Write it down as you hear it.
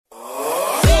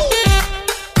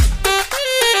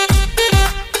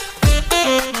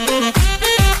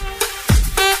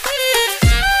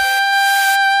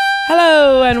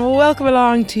Welcome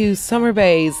along to Summer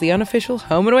Bays, the unofficial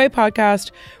home and away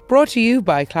podcast brought to you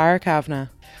by Clara Kavanagh,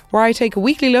 where I take a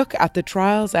weekly look at the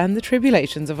trials and the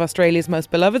tribulations of Australia's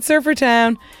most beloved surfer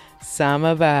town,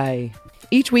 Summer Bay.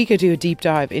 Each week I do a deep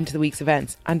dive into the week's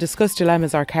events and discuss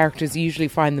dilemmas our characters usually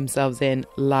find themselves in,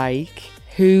 like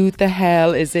who the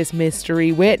hell is this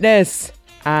mystery witness?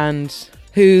 And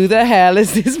who the hell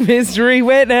is this mystery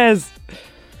witness?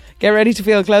 Get ready to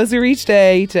feel closer each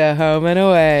day to home and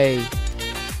away.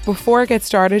 Before I get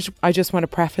started, I just want to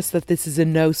preface that this is a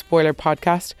no spoiler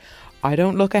podcast. I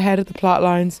don't look ahead at the plot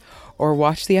lines or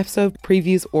watch the episode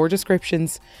previews or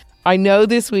descriptions. I know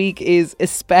this week is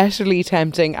especially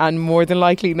tempting and more than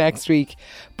likely next week,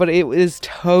 but it is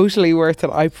totally worth it.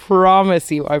 I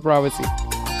promise you.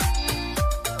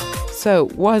 So,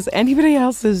 was anybody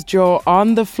else's jaw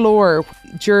on the floor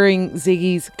during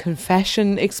Ziggy's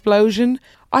confession explosion?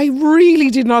 I really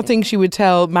did not think she would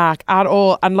tell Mac at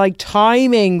all. And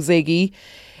timing Ziggy,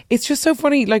 it's just so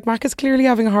funny. Mac is clearly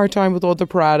having a hard time with all the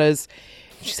Paratas.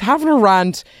 She's having a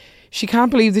rant. She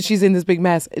can't believe that she's in this big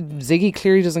mess. Ziggy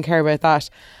clearly doesn't care about that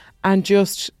and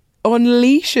just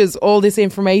unleashes all this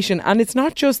information. And it's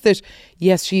not just that,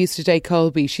 yes, she used to date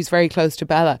Colby. She's very close to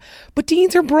Bella. But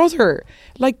Dean's her brother.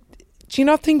 Do you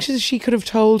not think she could have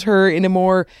told her in a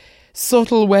more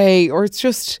subtle way? Or it's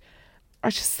just... I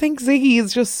just think Ziggy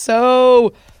is just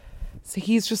so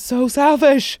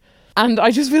selfish. And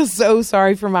I just feel so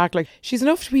sorry for Mac. She's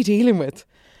enough to be dealing with.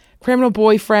 Criminal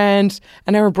boyfriend,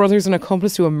 and now her brother's an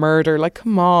accomplice to a murder.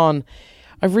 Come on.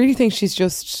 I really think she's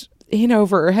just in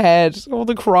over her head. All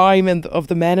the crime and of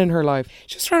the men in her life.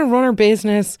 She's just trying to run her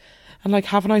business and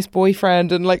have a nice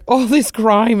boyfriend, and all this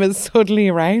crime is suddenly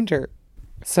around her.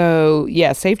 So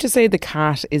yeah, safe to say the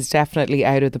cat is definitely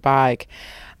out of the bag.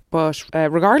 But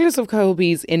regardless of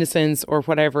Colby's innocence or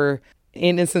whatever,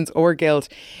 innocence or guilt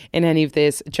in any of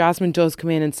this, Jasmine does come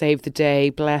in and save the day,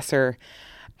 bless her.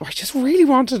 I just really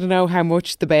wanted to know how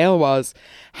much the bail was.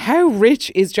 How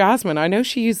rich is Jasmine? I know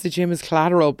she used the gym as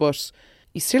collateral, but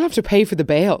you still have to pay for the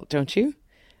bail, don't you?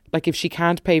 If she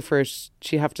can't pay for it,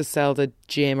 she'd have to sell the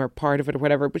gym or part of it or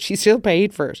whatever, but she still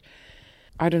paid for it.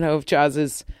 I don't know if Jazz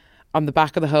is on the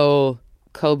back of the whole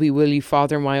Colby, will you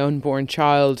father my unborn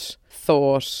child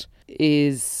thought.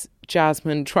 Is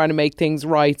Jasmine trying to make things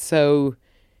right so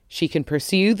she can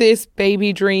pursue this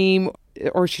baby dream,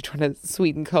 or is she trying to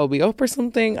sweeten Colby up or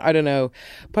something? I don't know.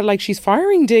 But she's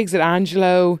firing digs at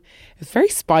Angelo. It's very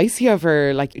spicy of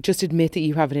her. Just admit that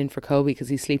you have it in for Colby because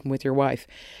he's sleeping with your wife.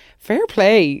 Fair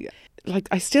play.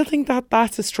 I still think that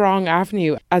that's a strong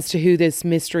avenue as to who this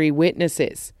mystery witness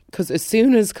is. Because as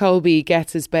soon as Colby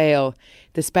gets his bail,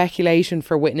 the speculation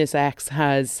for witness X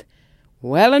has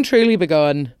well and truly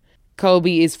begun.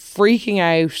 Colby is freaking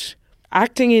out,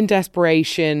 acting in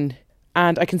desperation,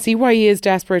 and I can see why he is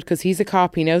desperate because he's a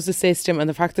cop, he knows the system, and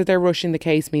the fact that they're rushing the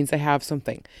case means they have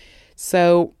something.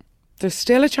 So there's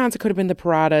still a chance it could have been the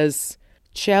Paratas.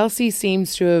 Chelsea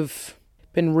seems to have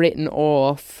been written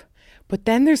off, but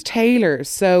then there's Taylor.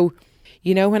 So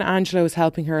when Angelo is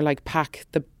helping her pack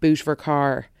the boot of her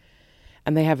car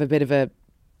and they have a bit of a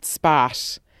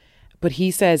spat, but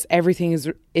he says everything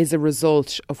is a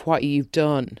result of what you've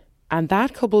done. And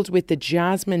that coupled with the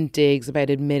Jasmine digs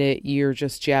about admit it, you're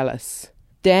just jealous.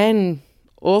 Then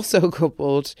also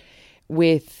coupled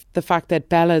with the fact that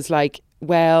Bella's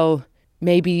well,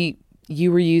 maybe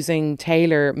you were using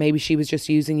Taylor, maybe she was just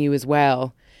using you as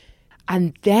well.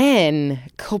 And then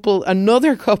coupled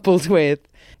with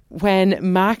when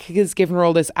Mac is giving her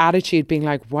all this attitude, being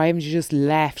why haven't you just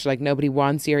left? Nobody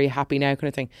wants you, are you happy now, kind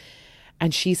of thing.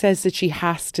 And she says that she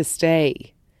has to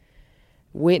stay.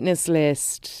 Witness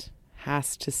list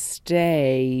has to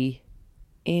stay.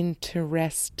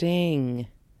 Interesting.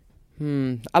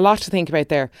 A lot to think about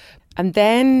there. And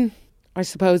then I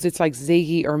suppose it's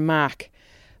Ziggy or Mac.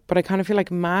 But I kind of feel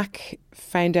Mac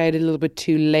found out a little bit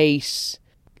too late.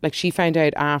 She found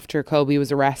out after Colby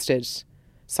was arrested.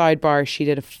 Sidebar, she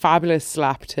did a fabulous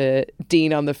slap to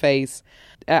Dean on the face.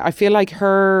 I feel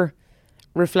her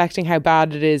reflecting how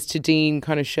bad it is to Dean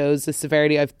kind of shows the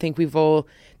severity. I think this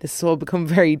has all become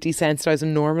very desensitized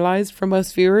and normalized for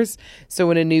most viewers. So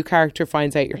when a new character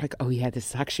finds out, you're oh yeah, this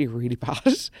is actually really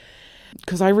bad.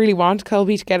 Because I really want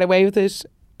Colby to get away with it,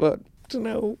 but I don't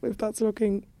know if that's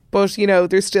looking. But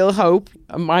there's still hope.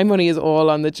 My money is all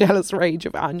on the jealous rage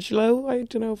of Angelo. I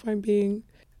don't know if I'm being...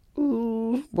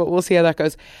 Ooh, but we'll see how that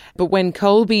goes. But when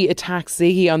Colby attacks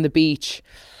Ziggy on the beach,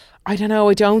 I don't know,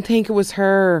 I don't think it was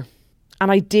her.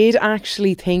 And I did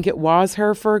actually think it was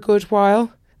her for a good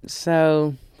while.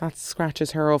 So that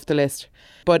scratches her off the list.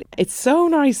 But it's so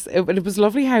nice. It was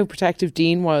lovely how protective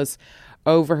Dean was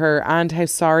over her and how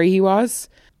sorry he was.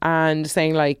 And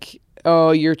saying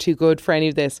oh, you're too good for any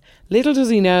of this. Little does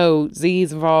he know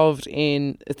Z's involved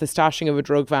in the stashing of a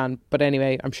drug van. But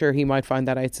anyway, I'm sure he might find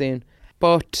that out soon.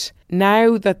 But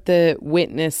now that the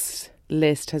witness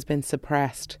list has been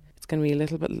suppressed, it's going to be a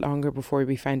little bit longer before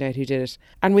we find out who did it.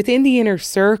 And within the inner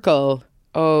circle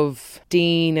of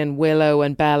Dean and Willow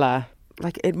and Bella,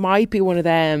 like, it might be one of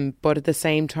them, but at the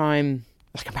same time,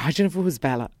 like, imagine if it was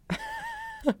Bella.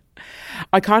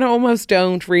 I kind of almost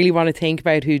don't really want to think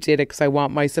about who did it because I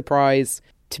want my surprise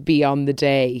to be on the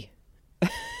day.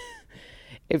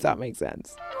 If that makes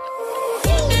sense.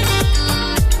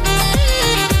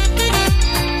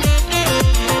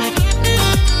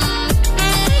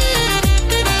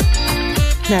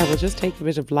 Now we'll just take a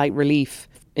bit of light relief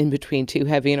in between two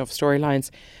heavy enough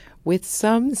storylines with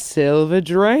some silver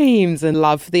dreams and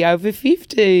love for the over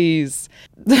 50s.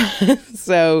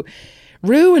 So,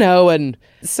 Roo and Owen.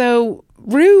 So,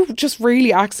 Roo just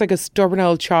really acts like a stubborn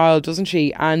old child, doesn't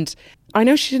she? And I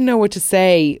know she didn't know what to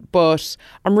say, but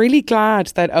I'm really glad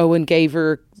that Owen gave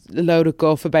her a load of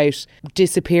guff about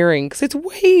disappearing, because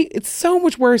it's so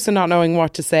much worse than not knowing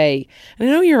what to say. And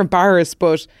I know you're embarrassed,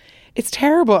 but it's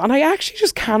terrible. And I actually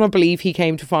just cannot believe he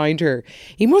came to find her.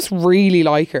 He must really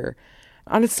like her.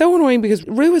 And it's so annoying because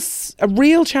Roo has a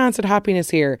real chance at happiness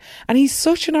here. And he's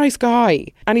such a nice guy.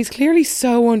 And he's clearly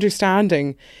so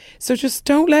understanding. So just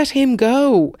don't let him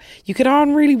go. You get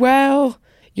on really well.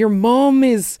 Your mum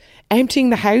is emptying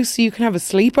the house so you can have a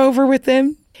sleepover with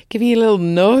them. Giving you a little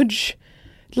nudge.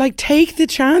 Like, take the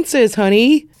chances,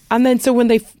 honey. And then so when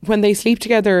they sleep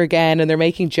together again and they're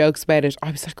making jokes about it,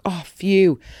 I was like, oh,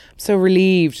 phew. I'm so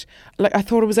relieved. Like, I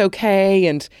thought it was okay.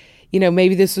 And, you know,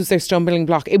 maybe this was their stumbling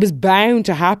block. It was bound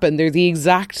to happen. They're the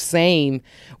exact same.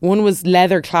 One was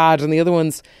leather clad and the other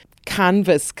one's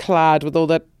canvas clad with all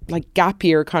that, like, gap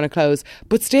year kind of clothes.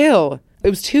 But still, it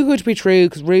was too good to be true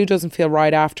because Roo doesn't feel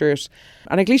right after it.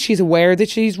 And at least she's aware that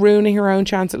she's ruining her own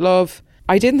chance at love.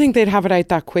 I didn't think they'd have it out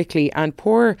that quickly. And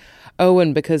poor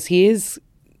Owen, because he is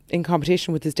in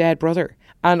competition with his dead brother.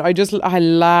 And I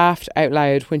laughed out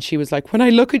loud when she was like, when I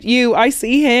look at you, I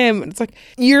see him. And it's like,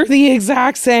 you're the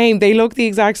exact same. They look the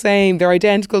exact same. They're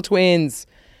identical twins.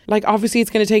 Like, obviously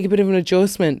it's going to take a bit of an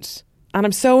adjustment. And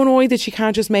I'm so annoyed that she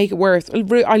can't just make it worth.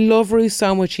 I love Roo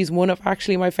so much. She's one of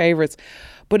actually my favourites.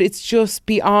 But it's just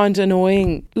beyond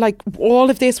annoying. Like, all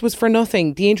of this was for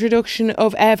nothing. The introduction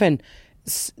of Evan,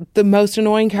 the most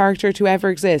annoying character to ever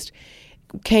exist,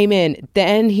 came in.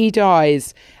 Then he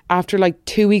dies after like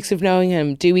 2 weeks of knowing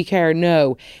him. Do we care?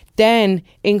 No. Then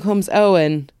in comes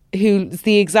Owen, who's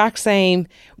the exact same.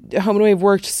 Home and Away have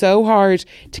worked so hard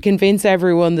to convince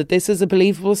everyone that this is a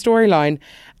believable storyline.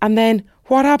 And then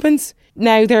what happens?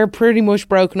 Now they're pretty much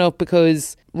broken up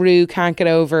because Roo can't get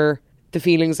over the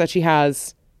feelings that she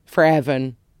has for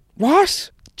Evan.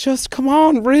 What? Just come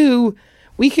on, Roo.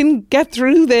 We can get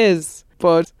through this.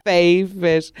 But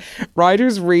favourite.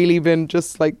 Ryder's really been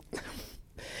just like,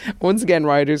 once again,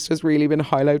 Ryder's just really been a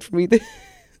highlight for me.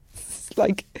 It's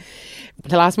like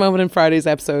the last moment in Friday's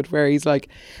episode where he's like,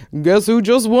 guess who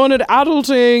just wanted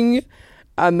adulting?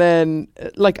 And then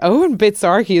like Owen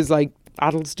Bitsarki is like,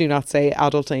 adults do not say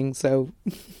adulting. So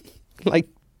like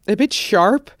a bit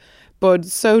sharp, but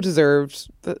so deserved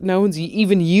that no one's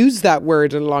even used that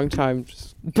word in a long time.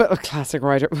 But a classic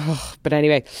writer. But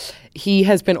anyway, he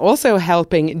has been also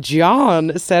helping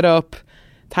John set up,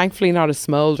 thankfully not a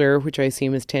Smolder, which I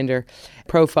assume is Tinder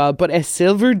profile, but a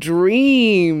Silver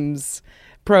Dreams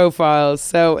profile.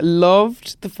 So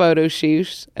loved the photo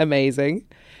shoot. Amazing.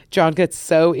 John gets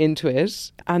so into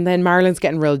it. And then Marilyn's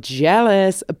getting real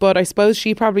jealous. But I suppose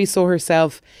she probably saw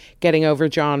herself getting over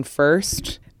John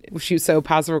first. She was so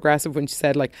passive aggressive when she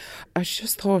said, like, I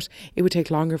just thought it would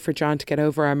take longer for John to get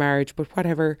over our marriage, but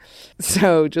whatever.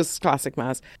 So just classic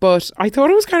Maz. But I thought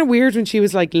it was kind of weird when she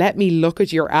was like, let me look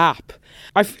at your app.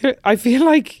 I feel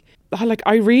like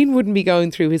Irene wouldn't be going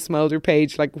through his Smolder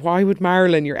page. Like, why would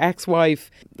Marilyn, your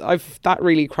ex-wife? That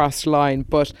really crossed the line.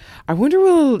 But I wonder,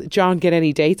 will John get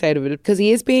any dates out of it? Because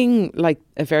he is being like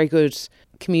a very good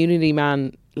community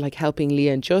man, like helping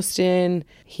Leah and Justin.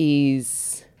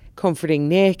 He's comforting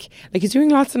Nick. Like, he's doing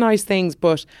lots of nice things,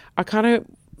 but I kind of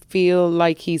feel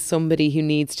like he's somebody who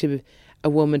needs a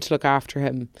woman to look after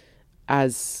him,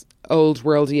 as old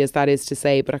worldy as that is to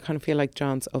say. But I kind of feel like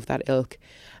John's of that ilk,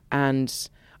 and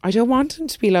I don't want him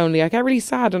to be lonely. I get really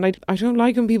sad, and I don't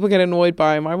like when people get annoyed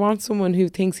by him. I want someone who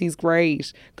thinks he's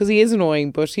great, because he is annoying,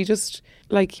 but he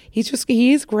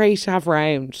is great to have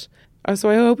around. So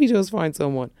I hope he does find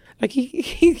someone. Like,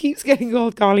 he keeps getting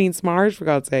called Colleen Smart, for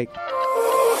God's sake.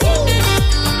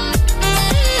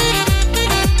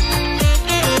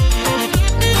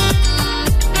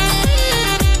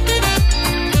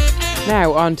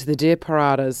 Now on to the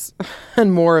Paratas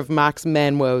and more of Mac's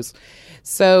men woes.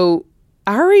 So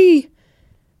Ari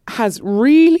has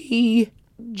really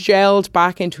gelled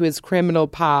back into his criminal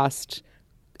past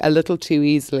a little too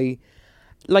easily.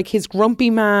 Like his grumpy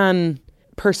man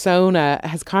persona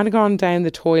has kind of gone down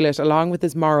the toilet along with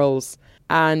his morals.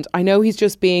 And I know he's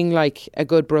just being like a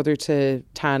good brother to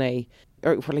Tane.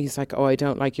 Or, well, he's like, oh, I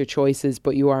don't like your choices,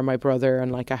 but you are my brother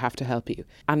and like I have to help you.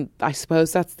 And I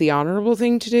suppose that's the honourable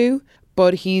thing to do.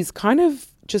 But he's kind of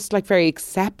just like very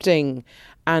accepting.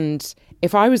 And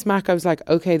if I was Mac, I was like,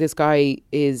 okay, this guy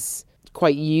is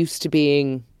quite used to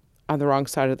being on the wrong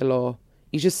side of the law.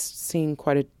 You just seen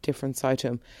quite a different side to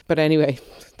him. But anyway,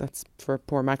 that's for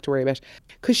poor Mac to worry about.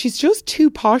 Because she's just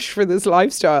too posh for this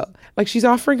lifestyle. Like she's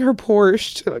offering her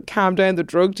Porsche to calm down the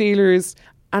drug dealers.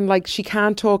 And like she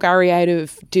can't talk Ari out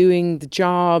of doing the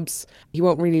jobs. He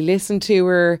won't really listen to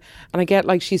her. And I get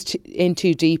like she's in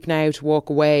too deep now to walk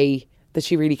away, that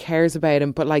she really cares about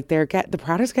him. But like the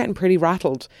Paratas getting pretty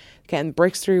rattled. Getting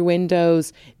bricks through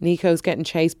windows. Nico's getting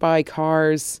chased by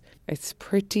cars. It's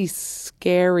pretty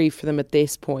scary for them at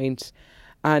this point.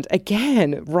 And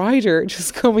again, Ryder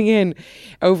just coming in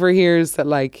overhears that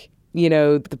like, you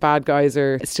know, the bad guys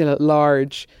are still at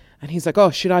large. And he's like, oh,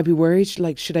 should I be worried?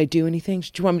 Like, should I do anything? Do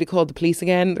you want me to call the police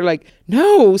again? They're like,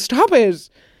 no, stop it.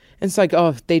 And it's like,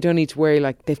 oh, they don't need to worry.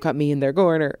 Like, they've got me in their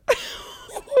corner.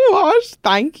 What?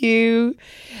 Thank you.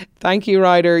 Thank you,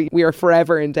 Ryder. We are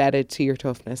forever indebted to your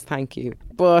toughness. Thank you.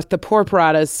 But the poor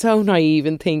Paratas is so naive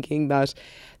in thinking that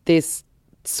this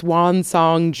swan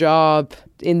song job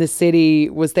in the city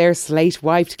was their slate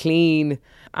wiped clean.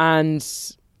 And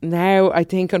now I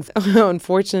think,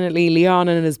 unfortunately, Leon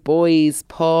and his boys,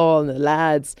 Paul and the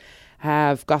lads,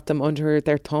 have got them under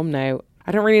their thumb now.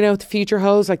 I don't really know what the future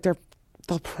holds. Like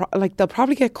they'll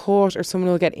probably get caught or someone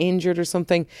will get injured or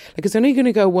something. Like it's only going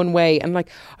to go one way. And like,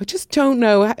 I just don't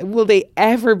know, will they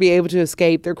ever be able to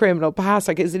escape their criminal past?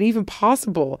 Like, is it even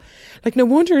possible? Like, no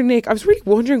wonder Nick, I was really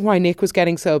wondering why Nick was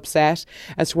getting so upset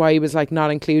as to why he was like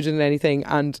not included in anything.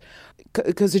 And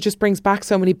because it just brings back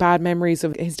so many bad memories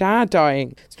of his dad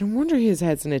dying. So no wonder his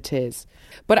head's in a tiz.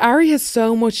 But Ari has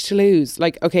so much to lose.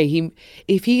 Like, okay,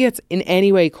 if he gets in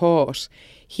any way caught,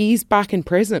 he's back in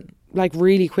prison, like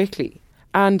really quickly.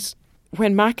 And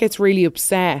when Mac gets really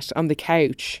upset on the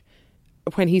couch,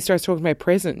 when he starts talking about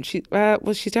prison, she's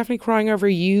definitely crying over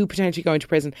you potentially going to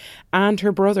prison and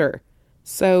her brother.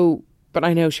 So, but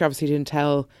I know she obviously didn't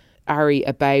tell Ari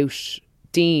about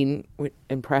Dean,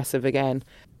 impressive again.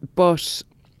 But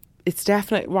it's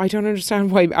definitely, I don't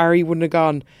understand why Ari wouldn't have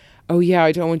gone, oh yeah,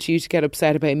 I don't want you to get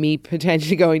upset about me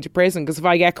potentially going to prison, because if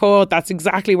I get caught, that's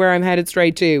exactly where I'm headed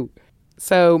straight to.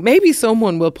 So maybe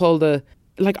someone will pull the,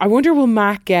 like, I wonder will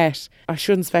Mac get, I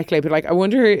shouldn't speculate, but like, I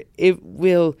wonder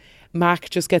will Mac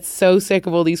just get so sick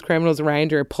of all these criminals around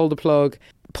her, pull the plug,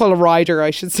 pull a rider, I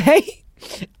should say,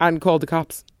 and call the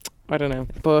cops. I don't know.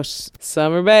 But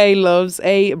Summer Bay loves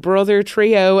a brother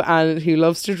trio and who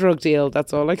loves to drug deal.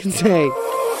 That's all I can say.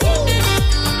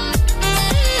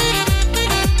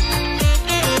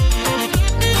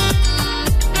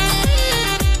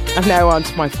 And now on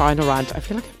to my final rant. I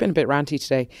feel like I've been a bit ranty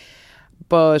today.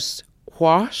 But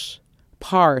what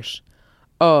part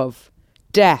of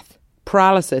death,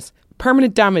 paralysis,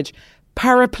 permanent damage,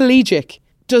 paraplegic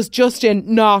does Justin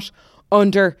not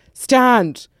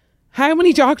understand? How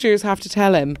many doctors have to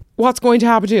tell him what's going to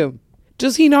happen to him?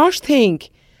 Does he not think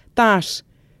that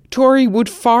Tori would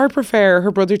far prefer her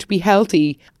brother to be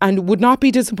healthy and would not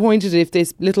be disappointed if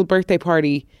this little birthday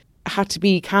party had to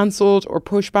be cancelled or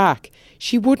pushed back?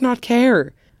 She would not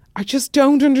care. I just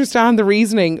don't understand the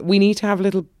reasoning. We need to have a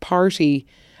little party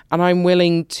and I'm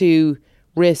willing to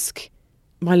risk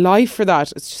my life for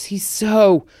that. It's just, he's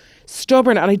so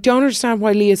stubborn and I don't understand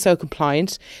why Leah's so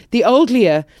compliant. The old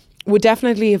Leah would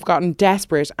definitely have gotten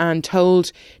desperate and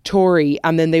told Tori,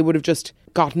 and then they would have just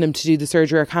gotten him to do the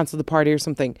surgery or cancel the party or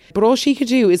something. But all she could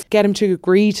do is get him to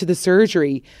agree to the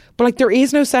surgery. But like, there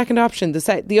is no second option.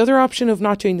 The other option of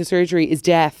not doing the surgery is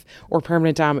death or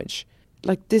permanent damage.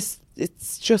 Like this,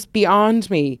 it's just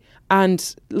beyond me.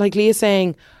 And like Leah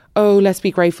saying, oh, let's be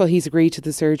grateful he's agreed to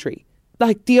the surgery.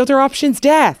 Like, the other option's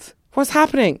death. What's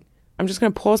happening? I'm just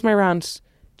going to pause my rant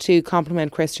to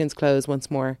compliment Christian's clothes once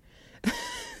more.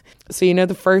 So, you know,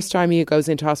 the first time he goes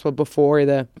into hospital before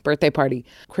the birthday party,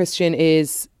 Christian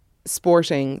is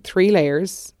sporting 3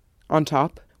 layers on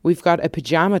top. We've got a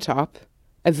pyjama top,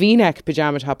 a V-neck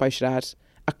pyjama top, I should add,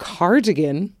 a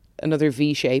cardigan, another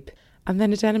V shape, and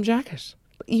then a denim jacket.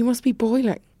 You must be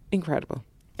boiling. Incredible.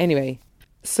 Anyway,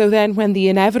 so then when the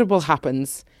inevitable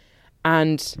happens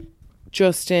and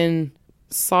Justin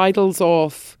sidles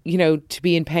off, you know, to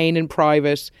be in pain in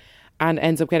private, and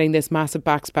ends up getting this massive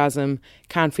back spasm,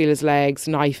 can't feel his legs,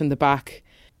 knife in the back.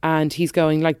 And he's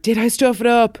going like, did I stuff it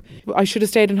up? I should have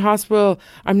stayed in hospital.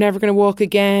 I'm never going to walk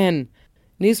again.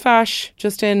 Newsflash,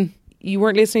 Justin, you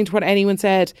weren't listening to what anyone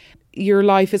said. Your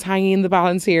life is hanging in the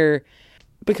balance here.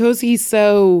 Because he's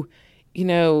so,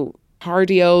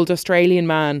 hardy old Australian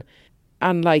man,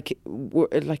 and like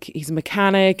he's a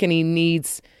mechanic and he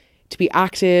needs to be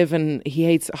active and he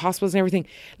hates hospitals and everything.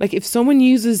 Like, if someone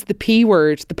uses the P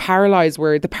word, the paralysed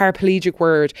word, the paraplegic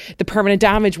word, the permanent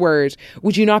damage word,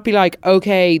 would you not be like,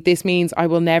 okay, this means I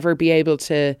will never be able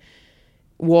to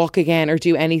walk again or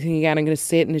do anything again. I'm going to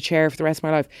sit in a chair for the rest of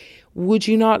my life. Would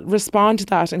you not respond to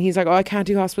that? And he's like, oh, I can't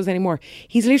do hospitals anymore.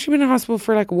 He's literally been in hospital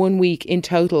for like 1 week in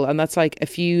total. And that's like a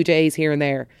few days here and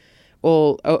there,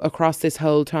 all across this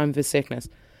whole time of his sickness.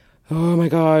 Oh my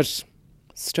God.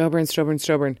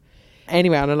 Stubborn.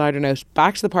 Anyway, on a lighter note,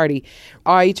 back to the party.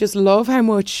 I just love how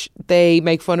much they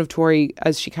make fun of Tori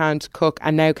as she can't cook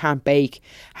and now can't bake.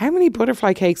 How many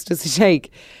butterfly cakes does it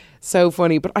take? So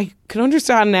funny. But I can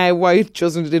understand now why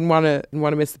Justin didn't want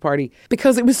to miss the party,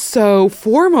 because it was so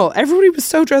formal. Everybody was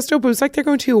so dressed up. It was like they're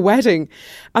going to a wedding,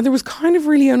 and there was kind of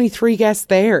really only 3 guests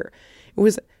there. It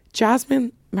was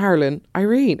Jasmine, Marilyn,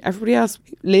 Irene. Everybody else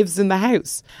lives in the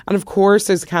house. And of course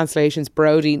there's the cancellations.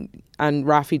 Brody and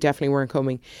Rafi definitely weren't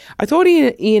coming. I thought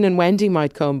Ian and Wendy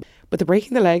might come, but the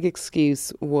breaking the leg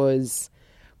excuse was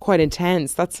quite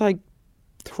intense. That's like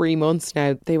 3 months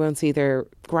now. They won't see their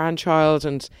grandchild,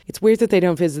 and it's weird that they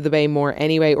don't visit the Bay more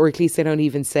anyway, or at least they don't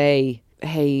even say,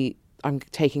 hey, I'm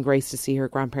taking Grace to see her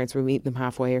grandparents, we're meeting them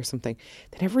halfway or something.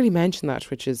 They never really mention that,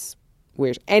 which is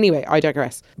weird. Anyway, I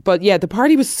digress. But yeah, the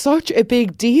party was such a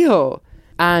big deal,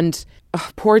 and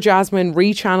poor Jasmine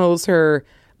rechannels her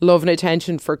love and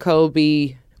attention for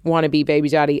Colby, wannabe baby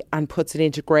daddy, and puts it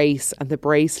into Grace and the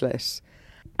bracelet.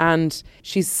 And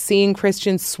she's seeing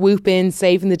Christian swoop in,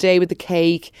 saving the day with the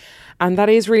cake. And that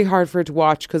is really hard for her to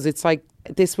watch, because it's like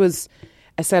this was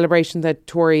a celebration that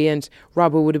Tori and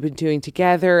Robbo would have been doing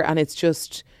together. And it's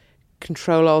just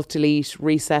Control Alt Delete,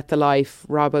 reset the life.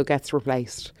 Robbo gets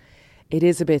replaced. It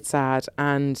is a bit sad.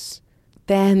 And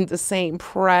then the same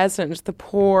present, the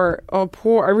poor,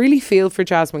 I really feel for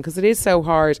Jasmine, because it is so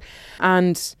hard.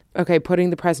 And okay,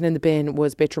 putting the present in the bin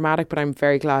was a bit dramatic, but I'm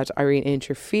very glad Irene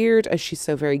interfered, as she's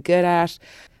so very good at.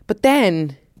 But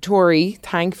then Tori,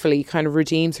 thankfully, kind of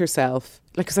redeems herself.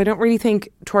 Like, because I don't really think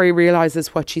Tori realises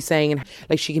what she's saying, and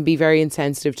like she can be very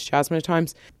insensitive to Jasmine at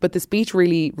times. But the speech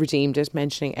really redeemed it,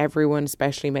 mentioning everyone,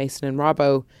 especially Mason and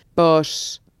Robbo.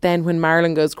 But then when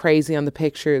Marilyn goes crazy on the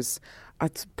pictures,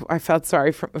 I felt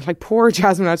sorry for, like, poor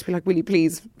Jasmine. I had to be like, will you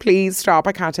please stop?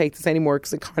 I can't take this anymore,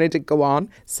 because it kind of did go on.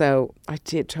 So I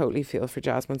did totally feel for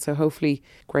Jasmine. So hopefully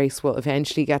Grace will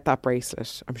eventually get that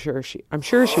bracelet. I'm sure she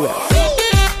will.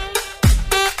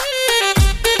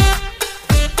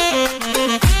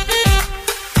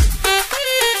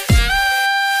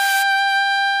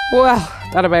 Well,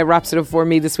 that about wraps it up for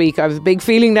me this week. I have a big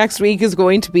feeling next week is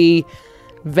going to be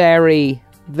very,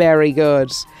 very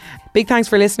good. Big thanks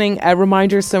for listening. A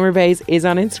reminder, Summer Bays is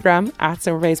on Instagram at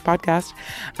Summer Bays Podcast.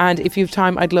 And if you have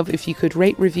time, I'd love if you could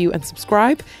rate, review and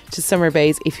subscribe to Summer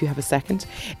Bays if you have a second.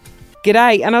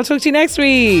 G'day, and I'll talk to you next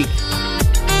week.